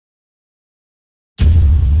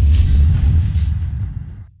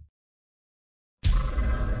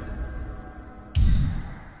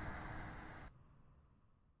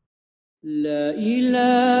لا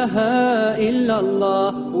إله إلا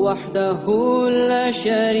الله وحده لا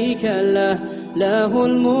شريك له له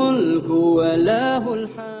الملك وله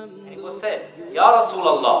الحمد. And it was said, Ya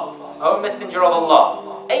Rasulullah, O Messenger of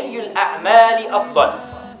Allah, أي الأعمال أفضل?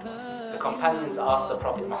 The companions asked the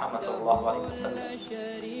Prophet Muhammad sallallahu alaihi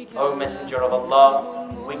wasallam, O Messenger of Allah,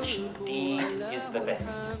 which deed is the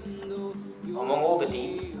best? Among all the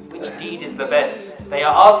deeds, which deed is the best? They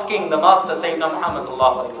are asking the Master Sayyidina Muhammad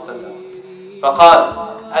sallallahu alaihi wasallam. فقال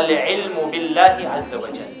العلم بالله عز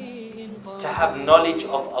وجل, to have knowledge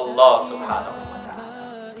of Allah subhanahu wa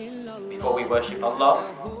ta'ala. Before we worship Allah,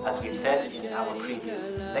 as we've said in our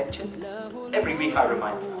previous lectures, every week I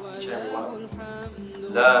remind each and every one of you,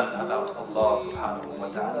 learn about Allah subhanahu wa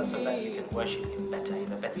ta'ala so that you can worship Him better in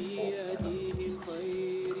the best form.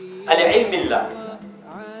 Al-ilm billah,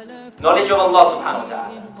 knowledge of Allah subhanahu wa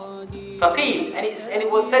ta'ala. Faqeel, and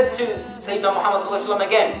it was said to Sayyidina Muhammad sallallahu alaihi wasallam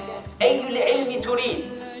again, أي العلم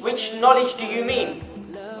تريد, which knowledge do you mean?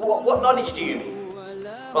 What knowledge do you mean?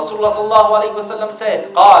 Rasulullah sallallahu alaihi wasallam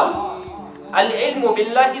said, قال العلم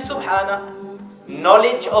بالله سبحانه,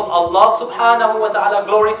 knowledge of Allah subhanahu wa ta'ala,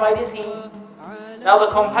 glorified is He. Now the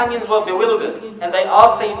companions were bewildered and they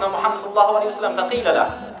asked Sayyidina Muhammad sallallahu alaihi wasallam, فقيل له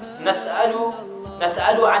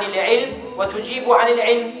نسأل عن العلم وتجيب عن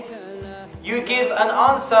العلم. You give an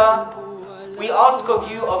answer, we ask of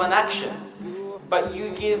you of an action, but you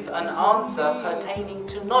give an answer pertaining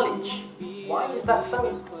to knowledge. Why is that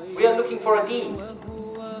so? We are looking for a deed.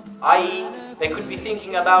 I.e., they could be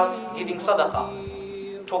thinking about giving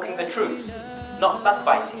sadaqah, talking the truth, not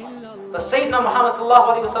backbiting. But Sayyidina Muhammad sallallahu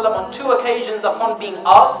alaihi wasallam, on 2 occasions upon being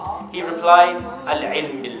asked, he replied,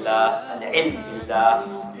 Al-ilm billah, al-ilm billah,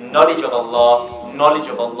 knowledge of Allah, knowledge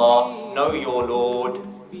of Allah, know your Lord,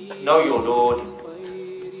 know your Lord.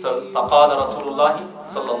 So, فقال رسول الله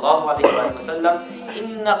صلى الله عليه وسلم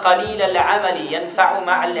إن قليل العمل ينفع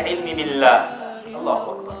مع العلم بالله.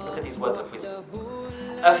 Allahu Akbar. Look at these words of wisdom.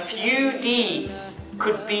 A few deeds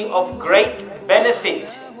could be of great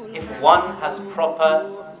benefit if one has proper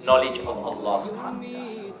knowledge of Allah subhanahu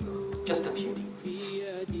wa ta'ala. Just a few deeds.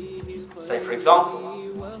 Say for example,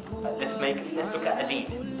 let's look at a deed.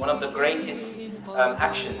 One of the greatest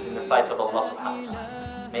actions in the sight of Allah subhanahu wa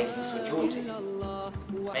ta'ala, making sujood to Him.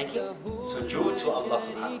 Making sujood to Allah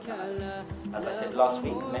subhanahu wa ta'ala. As I said last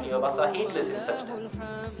week, many of us are heedless in sajda.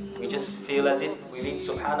 We just feel as if we read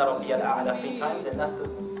Subhana Rabbiyal A'la 3 times and that's the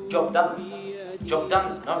job done. Job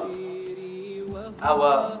done. No.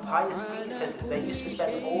 Our pious predecessors, they used to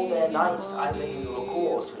spend all their nights either in ruku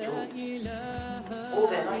or sujood. All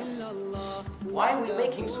their nights. Why are we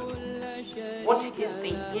making sujood? What is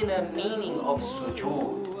the inner meaning of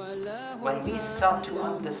sujood? When we start to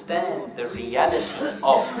understand the reality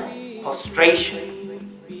of prostration,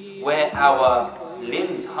 where our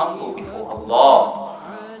limbs humble before Allah,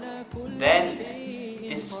 then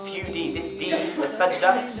this deed, the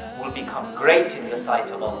sajda, will become great in the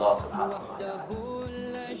sight of Allah subhanahu wa ta'ala.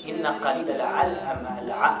 إِنَّ قَلِيلَ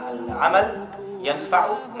الْعَمَلِ يَنْفَعُ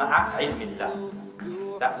مَعَ عِلْمِ اللَّهِ.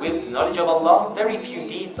 That with knowledge of Allah, very few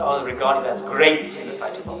deeds are regarded as great in the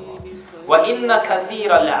sight of Allah. وَإِنَّ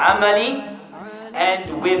كَثِيرَ الْعَمَلِ,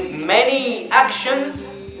 and with many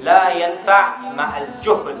actions, لَا يَنْفَعْ مَعَ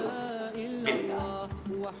الْجُهْلِ بِاللَّهِ.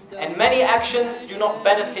 And many actions do not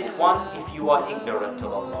benefit one if you are ignorant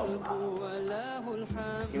of Allah subhanahu wa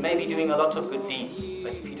ta'ala. You may be doing a lot of good deeds,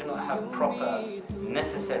 but if you do not have proper,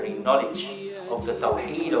 necessary knowledge of the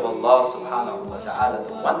tawheed of Allah subhanahu wa ta'ala,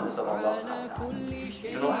 the oneness of Allah subhanahu wa ta'ala,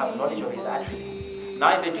 you do not have knowledge of His attributes,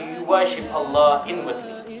 neither do you worship Allah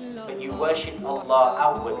inwardly, but you worship Allah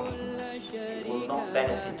outwardly, it will not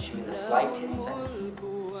benefit you in the slightest sense.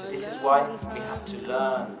 So this is why we have to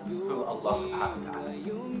learn who Allah subhanahu wa ta'ala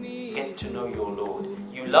is. Get to know your Lord.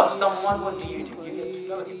 You love someone, what do? You get to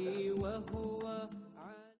know Him.